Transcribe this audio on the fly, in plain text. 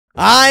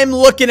I'm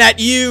looking at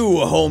you,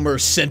 Homer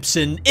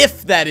Simpson,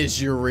 if that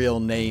is your real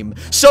name.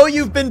 So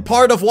you've been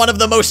part of one of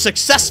the most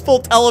successful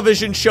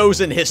television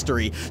shows in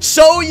history.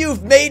 So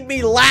you've made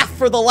me laugh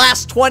for the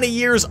last 20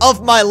 years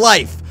of my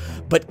life.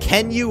 But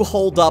can you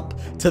hold up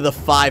to the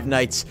Five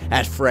Nights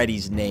at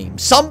Freddy's name?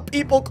 Some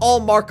people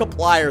call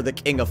Markiplier the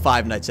king of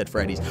Five Nights at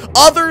Freddy's.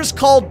 Others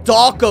call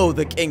Dawko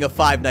the king of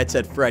Five Nights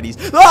at Freddy's.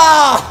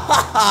 Ah,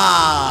 ha,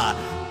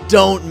 ha.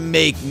 Don't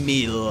make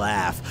me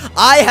laugh.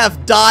 I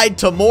have died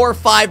to more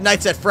Five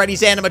Nights at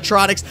Freddy's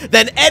animatronics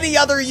than any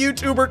other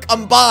YouTuber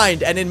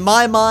combined, and in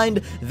my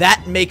mind,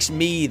 that makes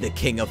me the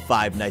king of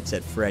Five Nights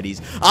at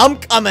Freddy's. I'm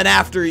coming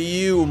after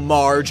you,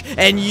 Marge,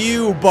 and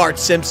you, Bart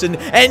Simpson,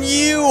 and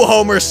you,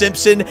 Homer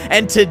Simpson,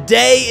 and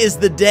today is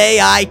the day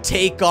I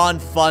take on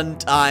Fun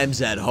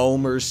Times at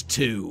Homer's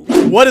 2.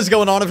 What is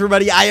going on,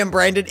 everybody? I am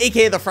Brandon,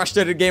 aka The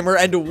Frustrated Gamer,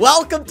 and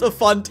welcome to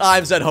Fun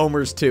Times at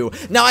Homer's 2.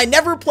 Now, I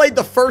never played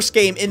the first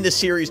game in this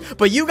series,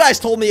 but you guys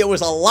told me it was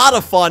a lot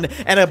of fun,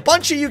 and a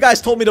bunch of you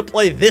guys told me to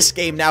play this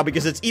game now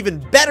because it's even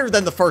better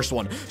than the first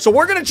one. So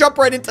we're gonna jump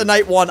right into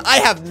night one. I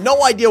have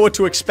no idea what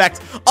to expect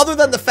other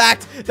than the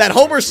fact that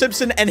Homer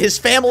Simpson and his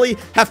family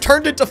have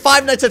turned into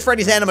Five Nights at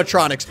Freddy's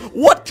animatronics.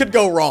 What could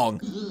go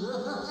wrong?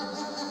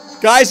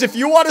 Guys, if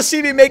you want to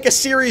see me make a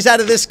series out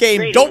of this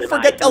game, don't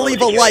forget to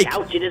leave a like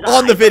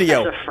on the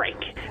video.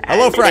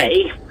 Hello, Frank.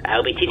 Today,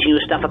 I'll be teaching you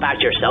stuff about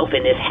yourself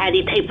in this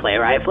handy tape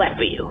player I have left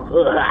for you.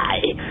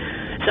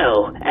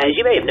 So, as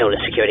you may have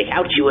noticed, Security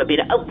Couch, you have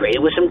been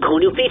upgraded with some cool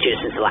new features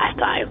since the last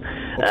time.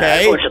 Okay.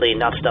 Unfortunately,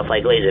 not stuff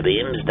like laser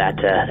beams. That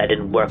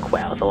didn't work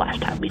well the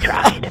last time we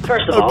tried.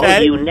 First of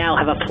all, you now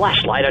have a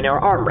flashlight on your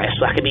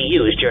armrest that can be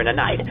used during the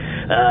night.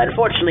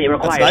 Unfortunately, it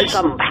requires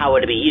some power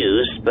to be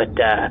used, but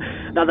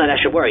not that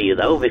should worry you,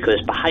 though,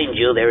 because behind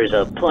you there is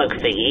a plug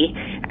thingy,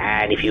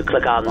 and if you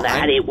click on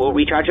that, it will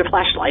recharge your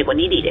flashlight when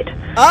you need it.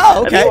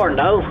 Oh, okay. Be warned,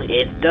 though,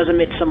 it does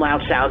emit some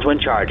loud sounds when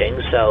charging,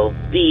 so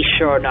be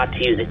sure not to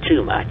use it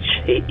too much.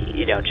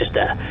 You know, just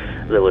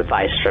a little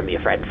advice from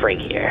your friend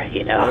Frank here,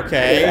 you know.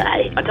 Okay.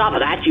 On top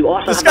of that, you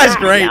also have guy's a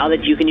great. now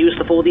that you can use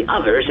to fool the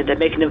others into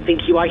making them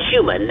think you are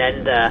human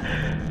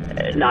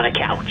and not a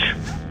couch.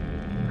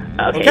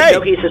 Okay,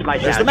 so pieces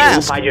might sound, you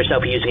will find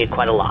yourself using it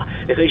quite a lot.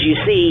 Because you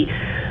see,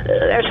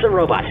 there's some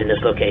robots in this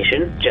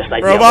location, just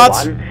like the other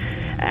one.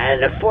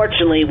 And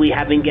unfortunately, we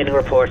have been getting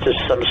reports of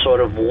some sort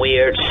of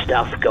weird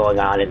stuff going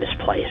on in this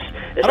place.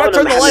 How do I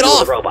turn the light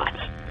off? Robots.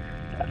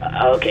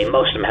 Okay,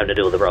 most of them have to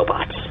do with the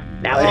robots.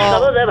 Now, if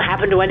some of them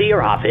happen to enter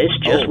your office,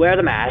 just wear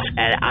the mask,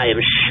 and I am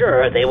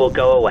sure they will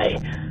go away.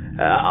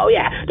 Oh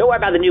yeah, don't worry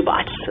about the new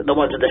bots, the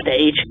ones on the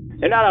stage.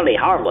 They're not only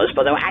harmless,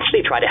 but they'll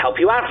actually try to help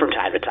you out from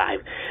time to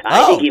time.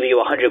 I did give you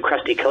 100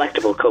 crusty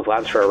collectible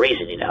coupons for a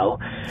reason, you know.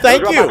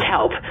 Thank Those you. robots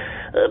help,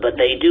 but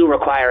they do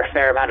require a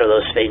fair amount of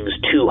those things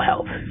to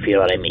help, if you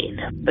know what I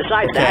mean.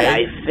 Besides that,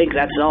 I think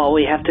that's all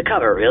we have to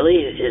cover, really.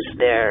 Is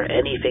there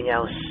anything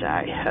else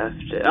I have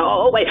to...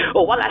 Oh, wait.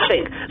 Oh, one last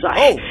thing.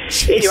 Sorry.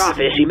 In your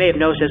office, you may have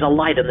noticed there's a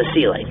light on the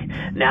ceiling.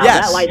 Now,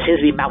 that light seems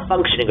to be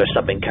malfunctioning or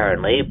something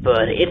currently,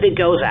 but if it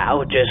goes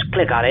out, just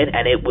click on it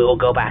and it will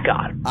go back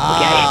on.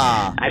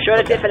 Okay? I'm sure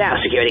that's it for now,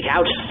 Security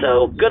Couch,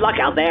 so good luck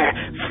out there.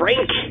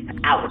 Frank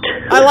out.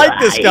 I like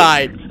this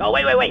guy. Oh,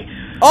 wait.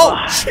 Oh,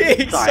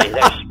 jeez. Sorry,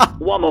 there's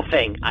one more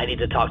thing I need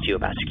to talk to you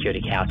about,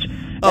 Security Couch.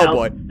 Oh, now,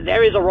 boy.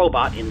 There is a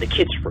robot in the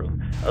kids'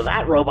 room.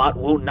 That robot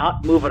will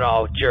not move at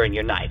all during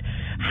your night.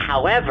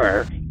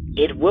 However,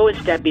 it will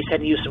instead be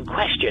sending you some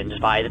questions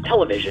via the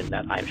television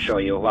that I'm sure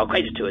you're well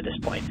acquainted to at this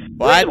point.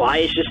 What? Why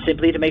is just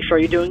simply to make sure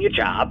you're doing your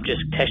job,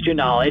 just test your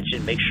knowledge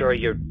and make sure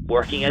you're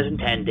working as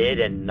intended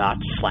and not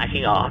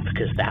slacking off,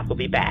 because that will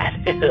be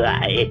bad.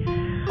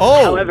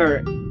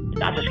 However,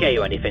 not to scare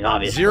you or anything,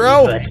 obviously,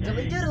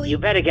 but you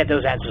better get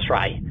those answers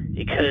right,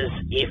 because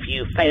if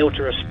you fail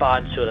to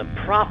respond to them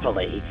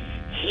properly,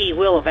 he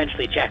will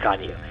eventually check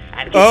on you.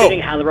 And considering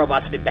how the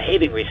robot's been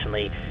behaving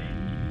recently,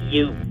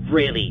 you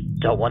really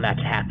don't want that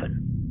to happen.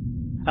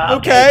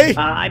 Okay.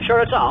 I'm sure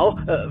it's all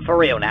for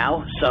real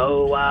now,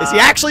 so, is he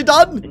actually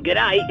done? Good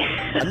night.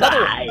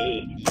 Another.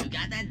 You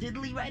got that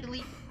diddly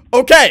rightly?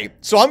 Okay,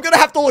 so I'm gonna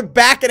have to look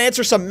back and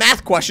answer some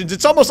math questions.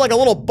 It's almost like a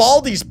little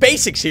Baldi's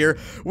Basics here.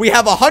 We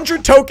have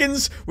 100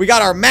 tokens, we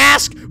got our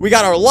mask, we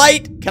got our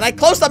light. Can I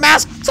close the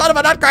mask? Son of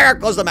a nutcracker,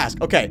 close the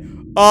mask. Okay,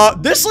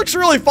 this looks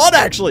really fun,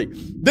 actually.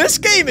 This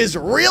game is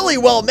really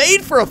well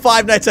made for a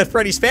Five Nights at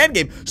Freddy's fan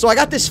game. So I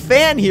got this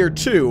fan here,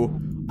 too.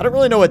 I don't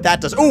really know what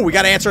that does. Oh, we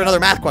gotta answer another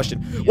math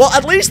question. Well,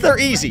 at least they're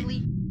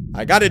easy.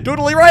 I got it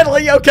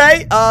doodly-rightly,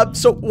 okay.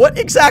 So what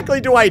exactly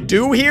do I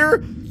do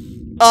here?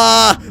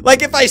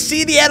 Like if I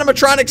see the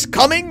animatronics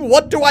coming,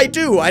 what do I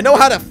do? I know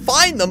how to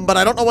find them, but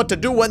I don't know what to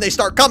do when they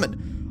start coming.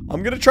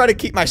 I'm gonna try to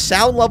keep my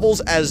sound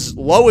levels as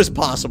low as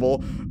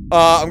possible.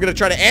 I'm gonna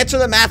try to answer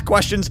the math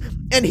questions.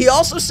 And he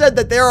also said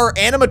that there are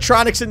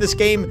animatronics in this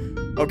game.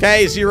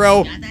 Okay,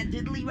 0.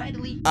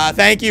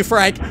 Thank you,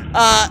 Frank.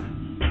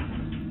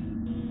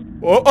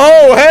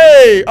 Oh,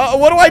 hey!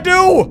 What do I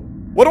do?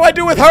 What do I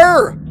do with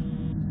her?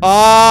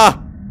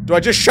 Do I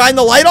just shine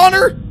the light on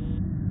her?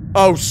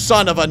 Oh,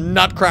 son of a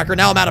nutcracker.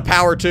 Now I'm out of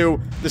power, too.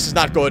 This is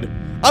not good.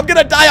 I'm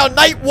gonna die on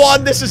night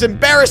 1. This is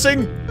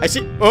embarrassing. I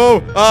see... Oh,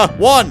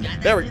 1.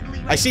 There we go.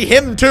 I see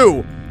him,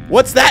 too.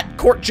 What's that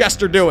court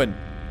jester doing?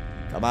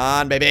 Come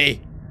on,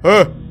 baby.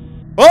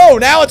 Oh,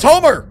 now it's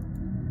Homer.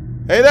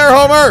 Hey there,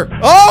 Homer.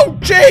 Oh,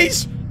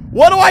 jeez.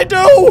 What do I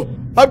do?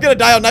 I'm gonna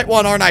die on night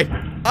 1, aren't I?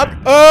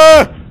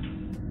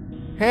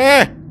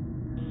 Hey,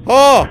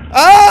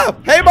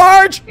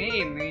 Marge.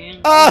 Hey, man.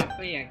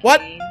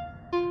 What?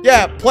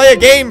 Yeah, play a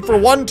game for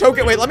 1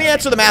 token. Wait, let me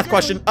answer the math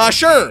question.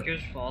 Sure.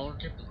 Just follow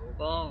the blue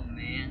ball,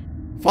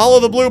 man. Follow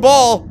the blue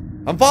ball.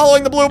 I'm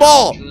following the blue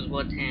ball. Choose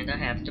what hand I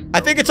have to. I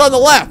think it's on the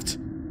left.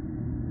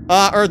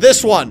 Or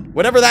this one.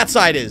 Whatever that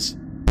side is.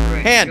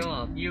 Great hand.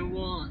 Job. You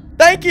won.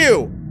 Thank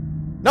you.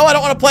 No, I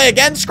don't want to play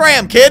again.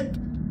 Scram, kid.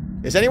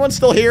 Is anyone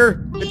still here?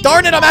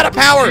 Darn it, I'm out of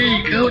power.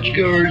 Hey, couch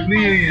guard,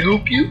 may I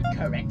help you?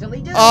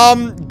 Correctly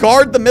done.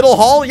 Guard the middle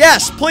hall?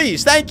 Yes,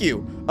 please. Thank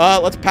you.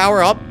 Let's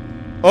power up.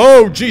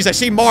 Oh, geez, I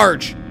see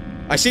Marge.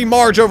 I see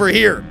Marge over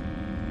here.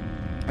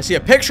 I see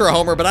a picture of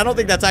Homer, but I don't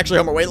think that's actually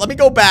Homer. Wait, let me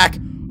go back.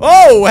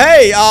 Oh,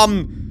 hey,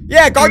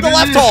 yeah, guard the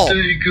left hall. There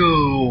you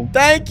go.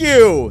 Thank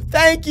you.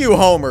 Thank you,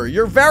 Homer.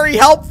 You're very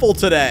helpful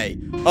today.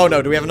 Oh,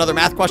 no, do we have another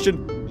math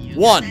question?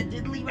 1.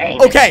 Hey,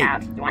 Okay.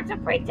 you want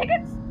some free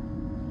tickets?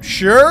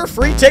 Sure,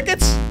 free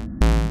tickets?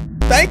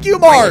 Thank you,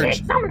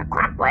 Marge. Someone to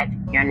crop with.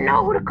 You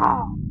know who to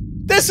call.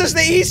 This is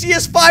the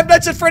easiest Five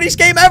Nights at Freddy's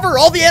game ever.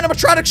 All the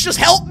animatronics just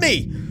help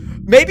me.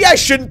 Maybe I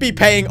shouldn't be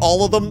paying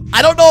all of them.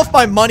 I don't know if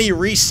my money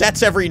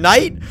resets every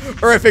night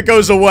or if it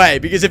goes away.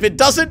 Because if it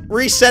doesn't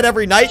reset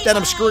every night, then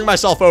I'm screwing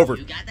myself over.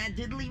 You got that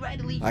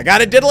diddly-rightly. I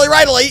got it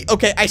diddly-rightly.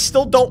 Okay, I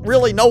still don't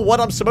really know what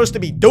I'm supposed to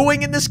be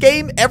doing in this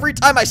game. Every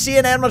time I see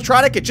an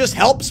animatronic, it just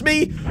helps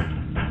me.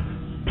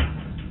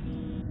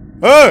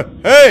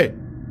 Hey,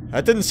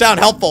 that didn't sound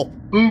helpful.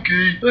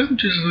 Okay, I'm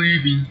just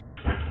leaving.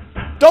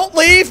 Don't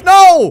leave!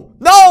 No!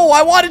 No!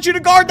 I wanted you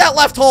to guard that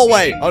left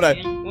hallway! Oh, no.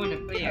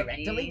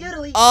 Correctly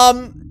diddly.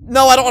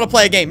 No, I don't want to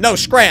play a game. No,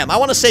 scram. I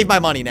want to save my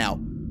money now.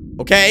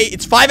 Okay?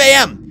 It's 5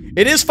 a.m.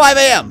 It is 5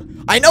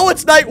 a.m. I know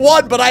it's night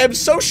 1, but I am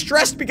so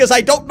stressed because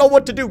I don't know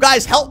what to do.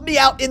 Guys, help me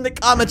out in the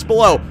comments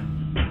below.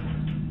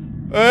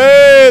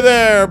 Hey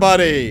there,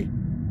 buddy.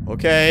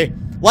 Okay.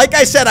 Like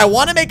I said, I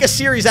want to make a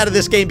series out of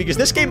this game because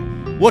this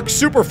game looks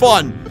super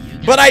fun.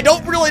 But I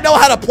don't really know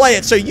how to play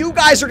it, so you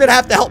guys are going to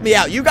have to help me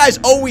out. You guys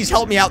always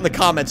help me out in the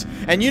comments.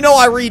 And you know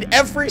I read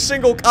every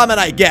single comment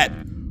I get.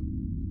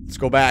 Let's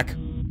go back.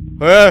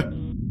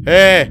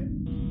 Hey.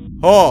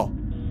 Oh.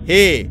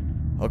 He.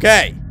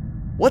 Okay.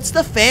 What's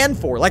the fan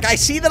for? Like, I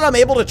see that I'm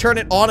able to turn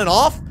it on and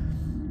off,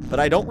 but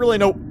I don't really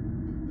know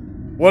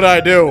what I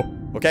do.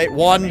 Okay,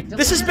 1.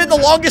 This has been the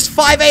longest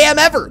 5 a.m.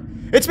 ever.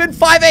 It's been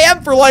 5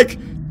 a.m. for like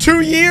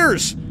 2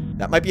 years.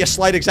 That might be a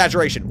slight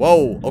exaggeration.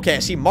 Whoa. Okay, I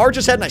see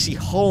Marge's head and I see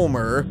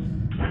Homer.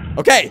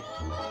 Okay.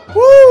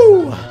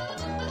 Woo!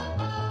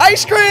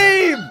 Ice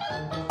cream!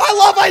 I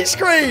love ice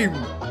cream!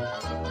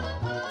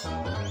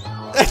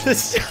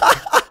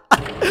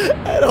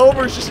 And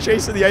Homer's just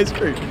chasing the ice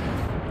cream.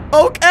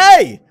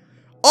 Okay.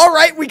 All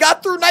right, we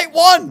got through night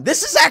 1.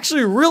 This is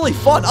actually really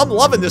fun. I'm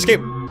loving this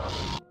game.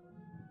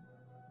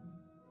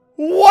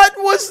 What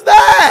was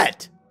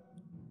that?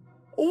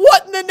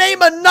 What in the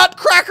name of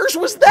nutcrackers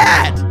was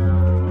that?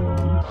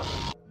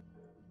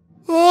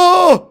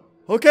 Oh,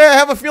 okay, I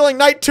have a feeling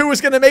night 2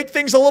 is going to make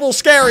things a little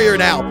scarier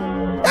now.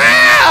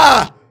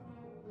 Ah!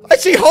 I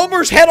see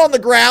Homer's head on the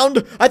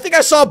ground. I think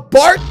I saw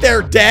Bart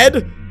there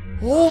dead.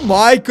 Oh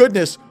my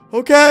goodness.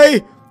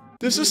 Okay,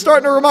 this is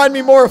starting to remind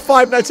me more of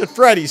Five Nights at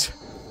Freddy's.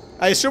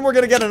 I assume we're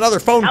going to get another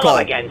phone call. Hello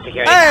again,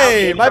 security.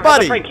 Hey, my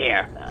buddy. Frank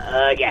here.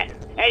 Again.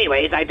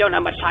 Anyways, I don't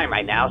have much time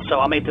right now, so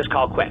I'll make this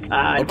call quick.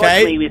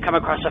 Unfortunately, we've come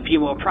across a few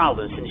more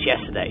problems since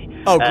yesterday.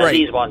 Oh, great.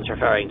 These ones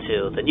referring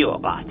to the newer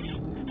bots.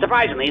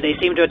 Surprisingly, they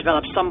seem to have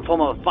developed some form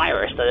of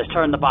virus that has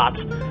turned the bots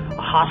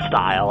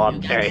hostile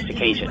on various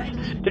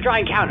occasions. To try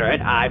and counter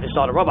it, I've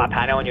installed a robot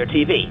panel on your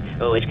TV,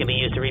 which can be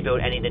used to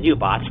reboot any of the new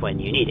bots when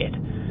you need it.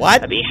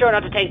 What? Be sure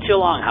not to take too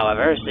long,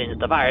 however, since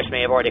the virus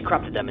may have already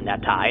corrupted them in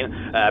that time,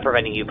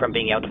 preventing you from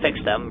being able to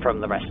fix them from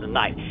the rest of the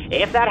night.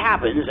 If that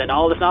happens, then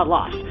all is not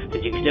lost,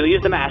 since you can still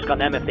use the mask on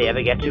them if they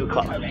ever get too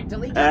close.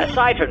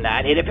 Aside from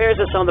that, it appears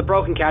that some of the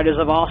broken characters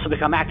have also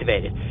become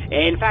activated.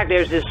 In fact,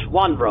 there's this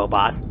one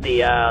robot,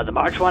 the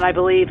March one, I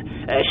believe.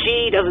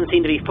 She doesn't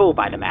seem to be fooled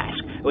by the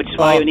mask, which is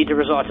why you need to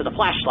resort to the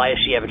flashlight if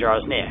she ever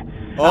draws near.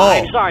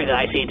 I'm sorry that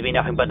I seem to be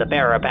nothing but the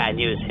bearer of bad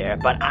news here,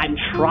 but I'm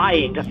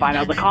trying to find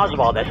out the cause of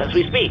all this as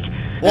we speak.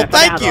 Well,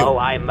 thank you. Though,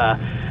 I'm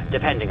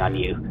depending on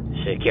you,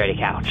 Security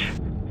Couch.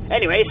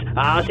 Anyways,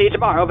 I'll see you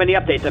tomorrow with any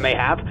updates I may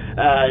have,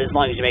 as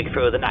long as you make it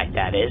through the night,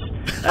 that is.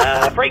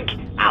 Frank,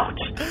 out.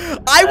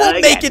 I will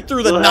make it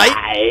through the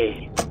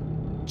night.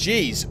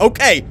 Jeez.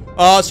 Okay.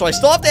 So I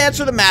still have to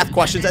answer the math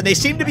questions, and they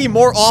seem to be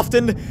more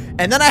often.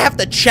 And then I have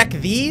to check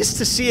these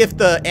to see if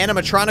the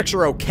animatronics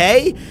are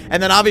okay.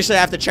 And then obviously I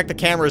have to check the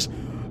cameras.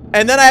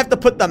 And then I have to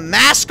put the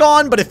mask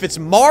on. But if it's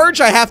Marge,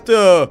 I have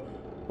to...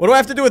 What do I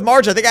have to do with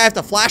Marge? I think I have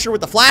to flash her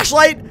with the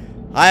flashlight?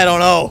 I don't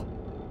know.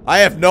 I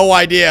have no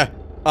idea.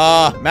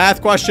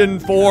 Math question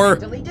 4.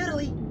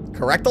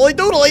 Correctly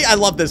doodly. I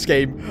love this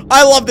game.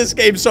 I love this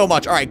game so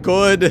much. All right,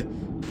 good.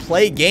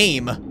 Play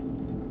game.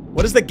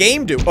 What does the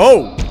game do?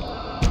 Oh.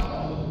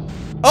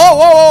 Oh,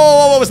 whoa,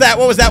 whoa, whoa, what was that?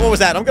 What was that? What was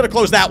that? I'm gonna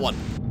close that one.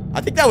 I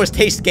think that was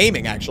Taste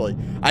Gaming, actually.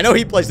 I know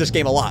he plays this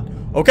game a lot.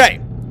 Okay.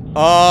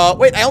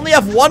 Wait, I only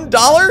have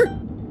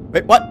 $1?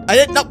 Wait, what? I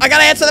didn't know. I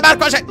gotta answer the math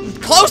question.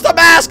 Close the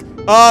mask.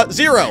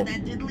 0.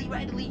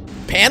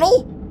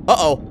 Panel?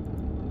 Uh-oh.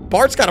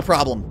 Bart's got a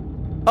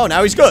problem. Oh,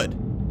 now he's good.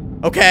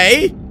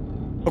 Okay.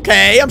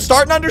 Okay, I'm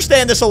starting to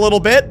understand this a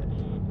little bit.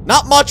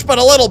 Not much, but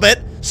a little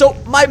bit. So,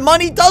 my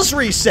money does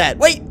reset.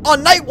 Wait,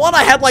 on night 1,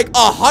 I had like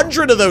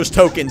 100 of those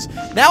tokens.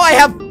 Now I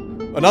have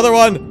another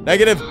one.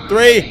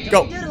 -3.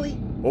 Go.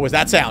 What was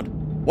that sound?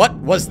 What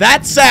was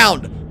that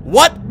sound?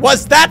 What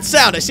was that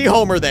sound? I see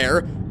Homer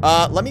there.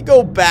 Let me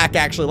go back,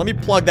 actually. Let me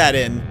plug that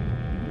in.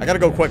 I gotta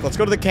go quick. Let's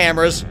go to the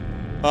cameras.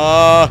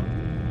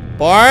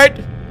 Bart?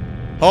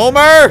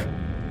 Homer?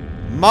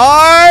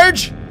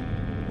 Marge?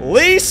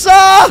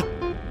 Lisa?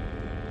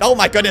 Oh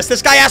my goodness,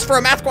 this guy asks for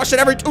a math question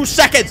every 2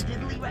 seconds.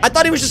 I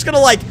thought he was just gonna,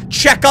 like,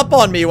 check up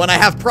on me when I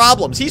have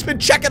problems. He's been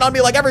checking on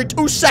me, like, every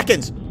 2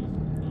 seconds.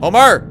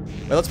 Homer.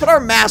 Wait, let's put our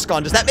mask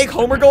on. Does that make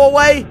Homer go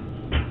away?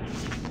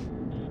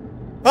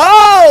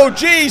 Oh,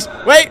 jeez.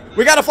 Wait,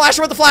 we gotta flash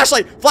her with the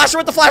flashlight. Flash her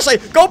with the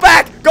flashlight. Go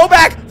back. Go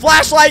back.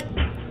 Flashlight.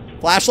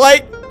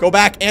 Flashlight. Go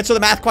back. Answer the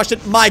math question.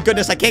 My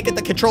goodness, I can't get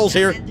the controls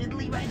here.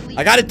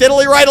 I got it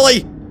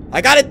diddly-rightly.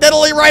 I got it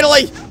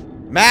diddly-rightly.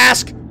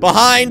 Mask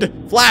behind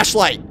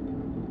flashlight.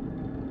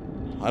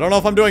 I don't know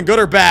if I'm doing good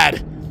or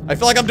bad. I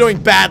feel like I'm doing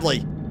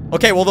badly.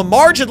 Okay, well, the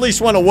Marge at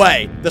least went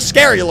away. The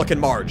scary-looking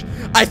Marge.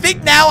 I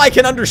think now I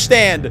can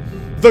understand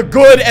the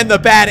good and the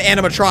bad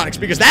animatronics,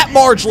 because that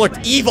Marge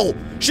looked evil.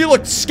 She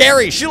looked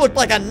scary. She looked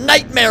like a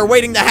nightmare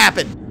waiting to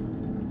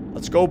happen.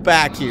 Let's go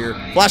back here.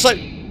 Flashlight.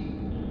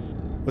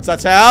 What's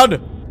that sound?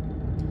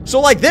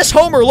 So, like, this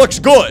Homer looks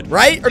good,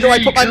 right? Or do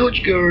I put my...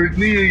 Couch guard,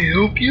 may I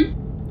help you?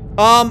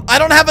 I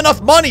don't have enough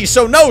money,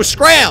 so no,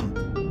 scram.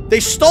 They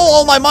stole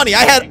all my money.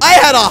 I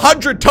had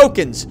 100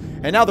 tokens,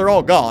 and now they're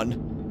all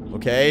gone.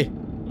 Okay.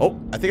 Oh,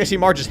 I think I see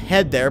Marge's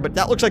head there, but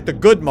that looks like the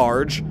good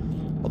Marge.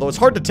 Although it's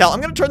hard to tell.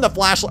 I'm gonna turn the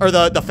flashlight or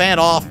the fan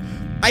off.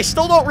 I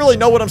still don't really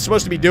know what I'm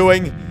supposed to be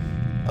doing.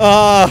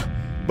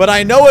 But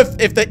I know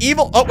if the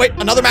evil... Oh, wait,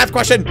 another math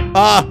question.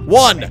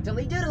 1.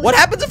 What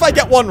happens if I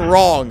get one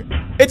wrong?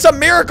 It's a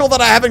miracle that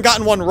I haven't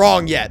gotten one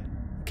wrong yet.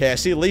 Okay, I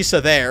see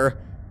Lisa there.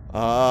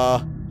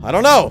 I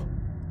don't know.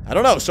 I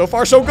don't know. So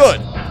far, so good.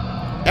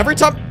 Every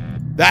time...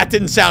 That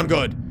didn't sound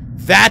good.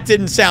 That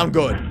didn't sound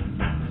good.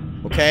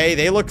 Okay,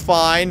 they look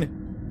fine.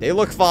 They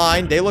look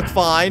fine. They look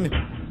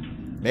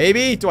fine.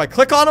 Maybe? Do I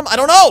click on them? I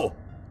don't know.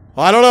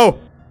 I don't know.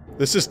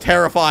 This is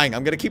terrifying.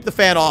 I'm gonna keep the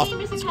fan off.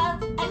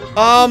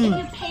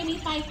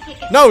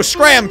 No,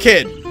 scram,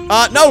 kid.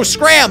 No,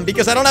 scram,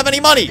 because I don't have any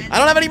money. I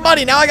don't have any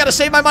money. Now I gotta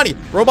save my money.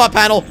 Robot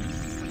panel.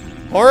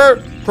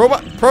 Horror.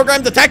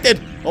 Program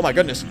detected. Oh my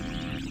goodness.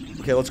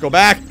 Okay, let's go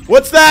back.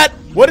 What's that?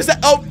 What is that?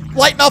 Oh,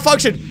 light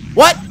malfunction.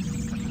 What?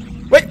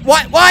 Wait,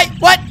 what? Why?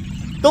 What?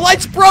 The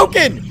light's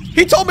broken.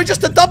 He told me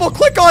just to double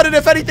click on it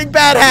if anything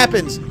bad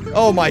happens.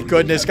 Oh my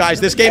goodness, guys.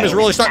 This game is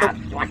really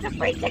starting to... Want some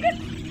free tickets?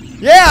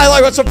 Yeah,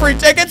 I want some free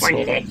tickets. When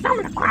you need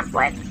someone to cross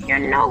with, you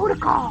know who to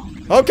call.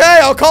 Okay,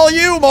 I'll call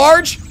you,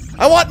 Marge.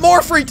 I want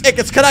more free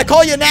tickets. Can I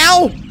call you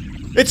now?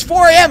 It's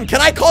 4 a.m. Can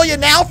I call you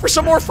now for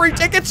some more free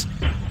tickets?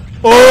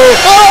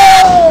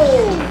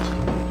 Oh!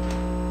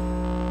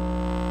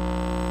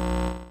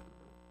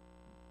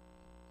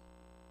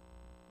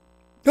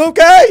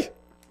 Okay.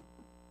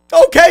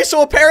 Okay,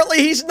 so apparently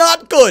he's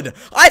not good.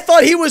 I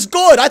thought he was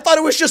good. I thought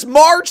it was just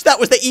Marge that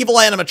was the evil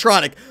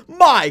animatronic.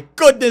 My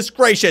goodness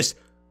gracious.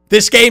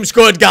 This game's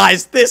good,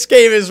 guys. This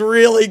game is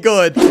really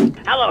good.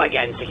 Hello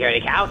again, Security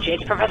Couch.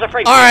 It's Professor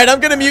Freak. All right, I'm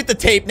going to mute the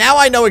tape. Now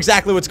I know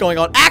exactly what's going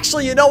on.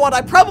 Actually, you know what?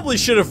 I probably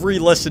should have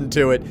re-listened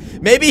to it.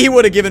 Maybe he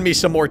would have given me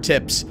some more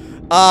tips.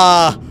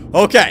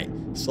 Okay.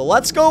 So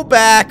let's go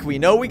back. We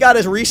know we got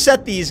to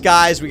reset these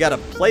guys. We got to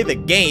play the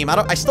game.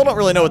 I still don't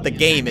really know what the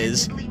game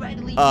is.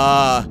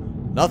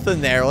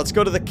 Nothing there. Let's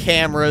go to the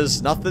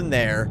cameras. Nothing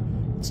there.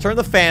 Let's turn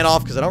the fan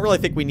off because I don't really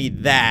think we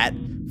need that.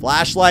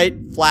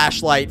 Flashlight,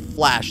 flashlight,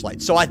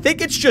 flashlight. So I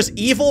think it's just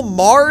evil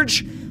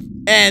Marge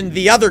and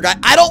the other guy.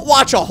 I don't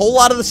watch a whole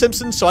lot of The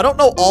Simpsons, so I don't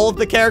know all of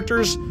the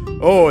characters.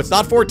 Oh, it's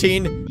not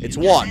 14. It's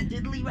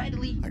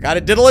 1. I got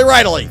it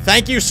diddly-rightly.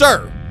 Thank you,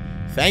 sir.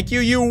 Thank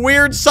you, you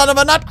weird son of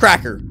a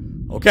nutcracker.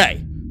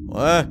 Okay.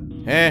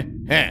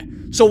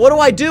 So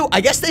what do? I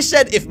guess they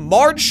said if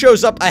Marge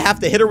shows up, I have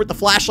to hit her with the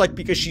flashlight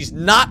because she's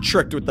not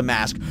tricked with the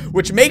mask,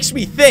 which makes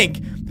me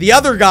think the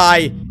other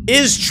guy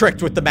is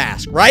tricked with the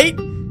mask, right?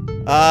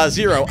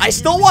 0. I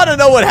still want to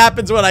know what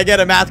happens when I get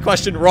a math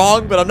question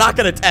wrong, but I'm not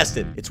going to test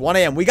it. It's 1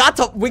 a.m. We got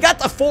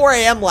to 4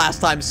 a.m.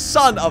 last time.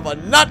 Son of a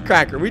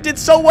nutcracker. We did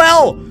so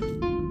well.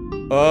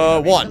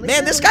 1.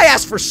 Man, this guy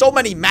asked for so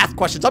many math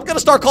questions. I'm going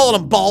to start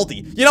calling him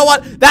Baldy. You know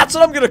what? That's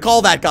what I'm going to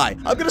call that guy.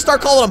 I'm going to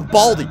start calling him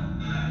Baldy.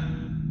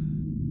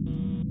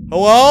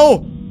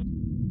 Hello?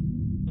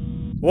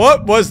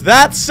 What was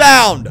that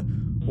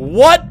sound?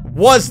 What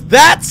was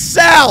that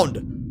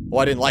sound? Oh,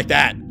 I didn't like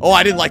that. Oh,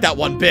 I didn't like that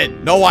one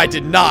bit. No, I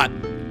did not.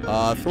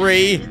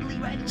 3.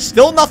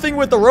 Still nothing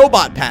with the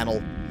robot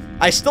panel.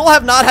 I still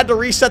have not had to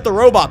reset the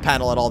robot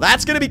panel at all.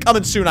 That's gonna be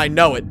coming soon, I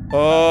know it.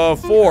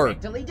 4.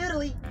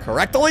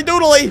 Correctly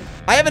doodly.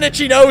 I have an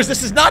itchy nose.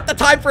 This is not the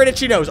time for an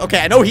itchy nose. Okay,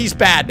 I know he's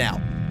bad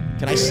now.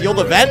 Can I seal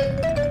the vent?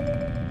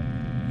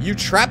 You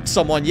trapped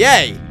someone,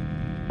 yay.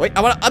 Wait,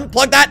 I wanna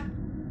unplug that.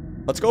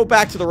 Let's go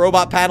back to the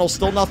robot panel.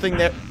 Still nothing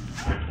there.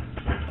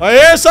 I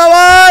hear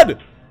someone!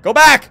 Go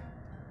back.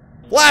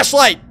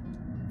 Flashlight.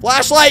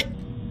 Flashlight.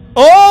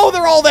 Oh,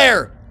 they're all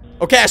there.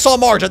 Okay, I saw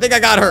Marge. I think I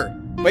got her.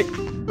 Wait.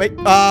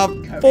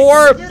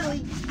 4.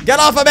 Get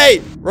off of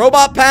me.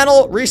 Robot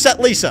panel, reset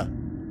Lisa.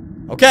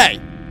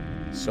 Okay.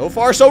 So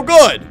far, so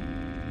good.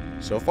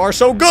 So far,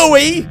 so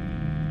gooey.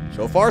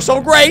 So far, so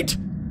great.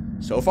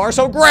 So far,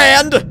 so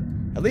grand.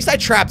 At least I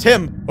trapped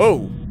him.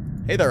 Oh.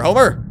 Hey there,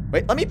 Homer.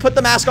 Wait, let me put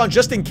the mask on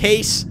just in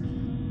case.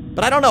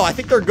 But I don't know. I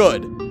think they're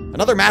good.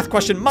 Another math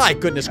question. My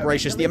goodness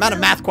gracious. The amount of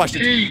math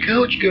questions. Hey,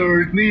 Couch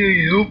Guard, may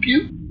I help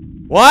you?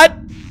 What?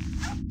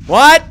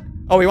 What?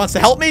 Oh, he wants to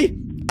help me?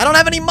 I don't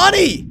have any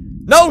money.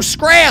 No,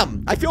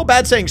 scram. I feel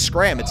bad saying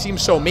scram. It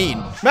seems so mean.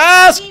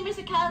 Mask. Hey,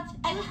 Mr. Couch,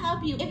 I will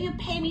help you if you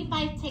pay me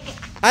 5 tickets.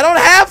 I don't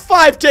have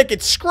 5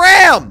 tickets.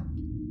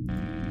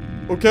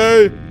 Scram.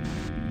 Okay.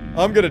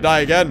 I'm gonna die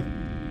again.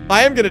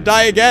 I am gonna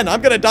die again.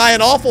 I'm gonna die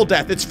an awful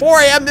death. It's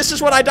 4 a.m. This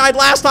is when I died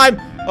last time.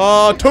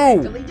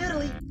 2.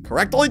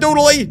 Correctly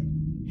doodly.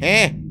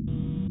 Heh.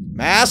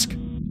 Mask.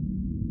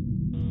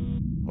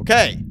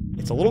 Okay.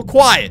 It's a little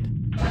quiet.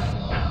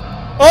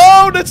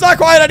 Oh, it's not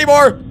quiet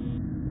anymore.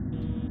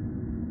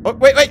 Oh,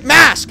 wait.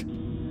 Mask.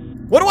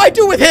 What do I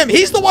do with him?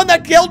 He's the one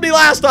that killed me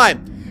last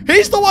time.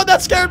 He's the one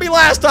that scared me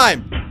last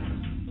time.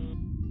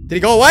 Did he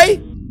go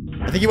away?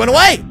 I think he went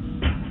away.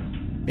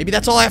 Maybe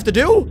that's all I have to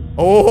do?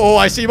 Oh,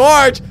 I see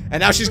Marge.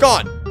 And now she's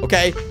gone.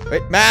 Okay.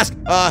 Wait, mask.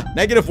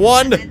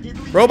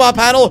 -1. Robot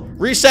panel.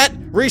 Reset.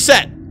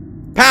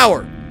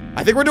 Power.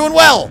 I think we're doing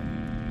well.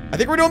 I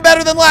think we're doing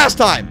better than last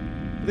time.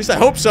 At least I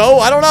hope so.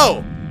 I don't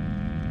know.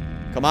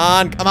 Come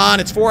on.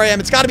 It's 4 a.m.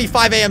 It's got to be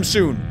 5 a.m.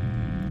 soon.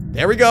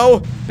 There we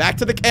go. Back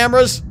to the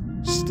cameras.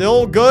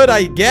 Still good,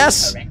 I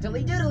guess.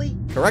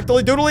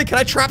 Correctly doodly. Can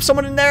I trap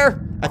someone in there?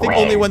 I think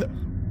only when...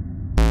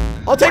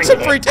 I'll take some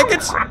free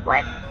tickets.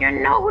 You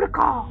know who to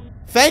call.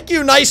 Thank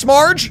you, Nice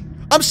Marge.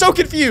 I'm so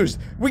confused.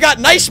 We got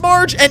Nice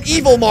Marge and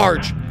Evil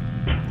Marge.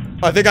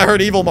 I think I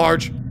heard Evil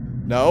Marge.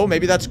 No,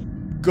 maybe that's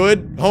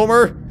good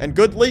Homer and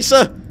good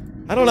Lisa.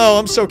 I don't know.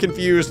 I'm so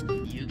confused.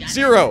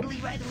 0.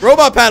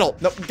 Robot panel.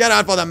 No, get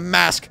out of the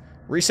mask.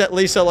 Reset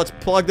Lisa. Let's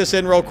plug this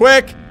in real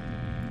quick.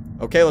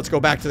 Okay, let's go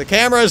back to the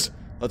cameras.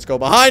 Let's go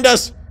behind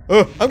us.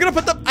 I'm gonna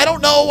put the... I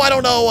don't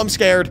know. I'm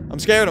scared.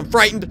 I'm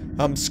frightened.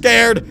 I'm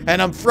scared and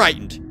I'm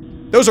frightened.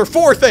 Those are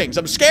 4 things.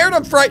 I'm scared,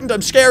 I'm frightened,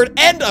 I'm scared,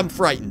 and I'm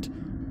frightened.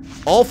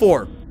 All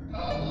 4.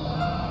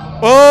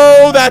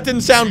 Oh, that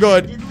didn't sound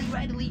good.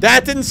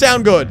 That didn't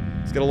sound good.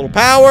 Let's get a little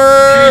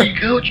power. Hey,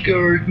 Couch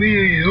Guard, may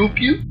I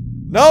help you?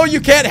 No, you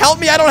can't help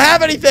me. I don't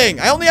have anything.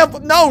 I only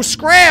have... No,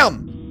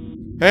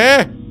 scram.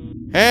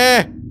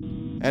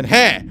 And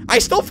I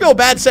still feel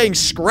bad saying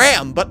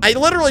scram, but I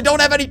literally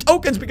don't have any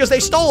tokens because they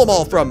stole them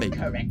all from me.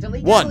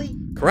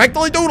 1.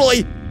 Correctly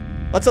doodly.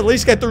 Let's at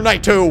least get through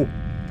night 2.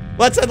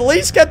 Let's at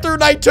least get through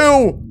night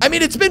 2. I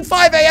mean, it's been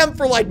 5 a.m.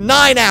 for like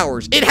 9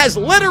 hours. It has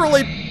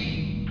literally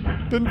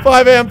been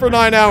 5 a.m. for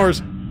 9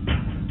 hours.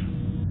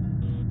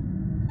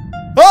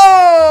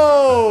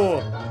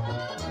 Oh!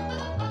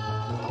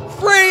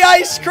 Free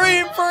ice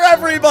cream for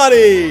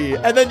everybody!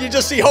 And then you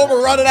just see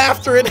Homer running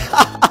after it.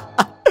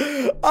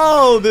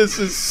 Oh, this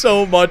is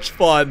so much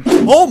fun.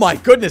 Oh my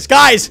goodness,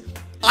 guys.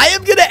 I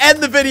am gonna end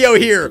the video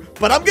here,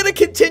 but I'm gonna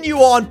continue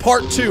on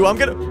part 2. I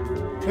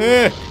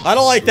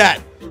don't like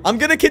that. I'm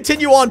gonna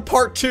continue on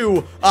part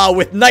 2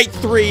 with night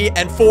 3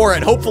 and 4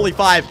 and hopefully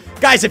 5.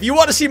 Guys, if you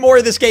want to see more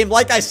of this game,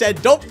 like I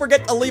said, don't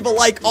forget to leave a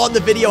like on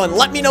the video and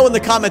let me know in the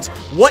comments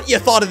what you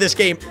thought of this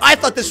game. I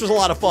thought this was a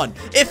lot of fun.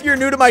 If you're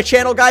new to my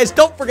channel, guys,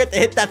 don't forget to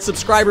hit that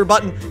subscriber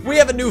button. We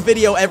have a new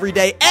video every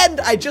day, and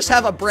I just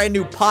have a brand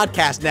new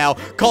podcast now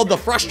called The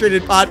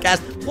Frustrated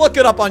Podcast. Look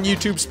it up on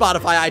YouTube,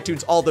 Spotify,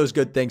 iTunes, all those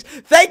good things.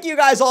 Thank you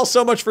guys all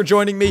so much for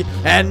joining me,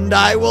 and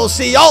I will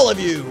see all of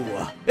you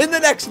in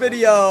the next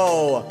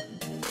video.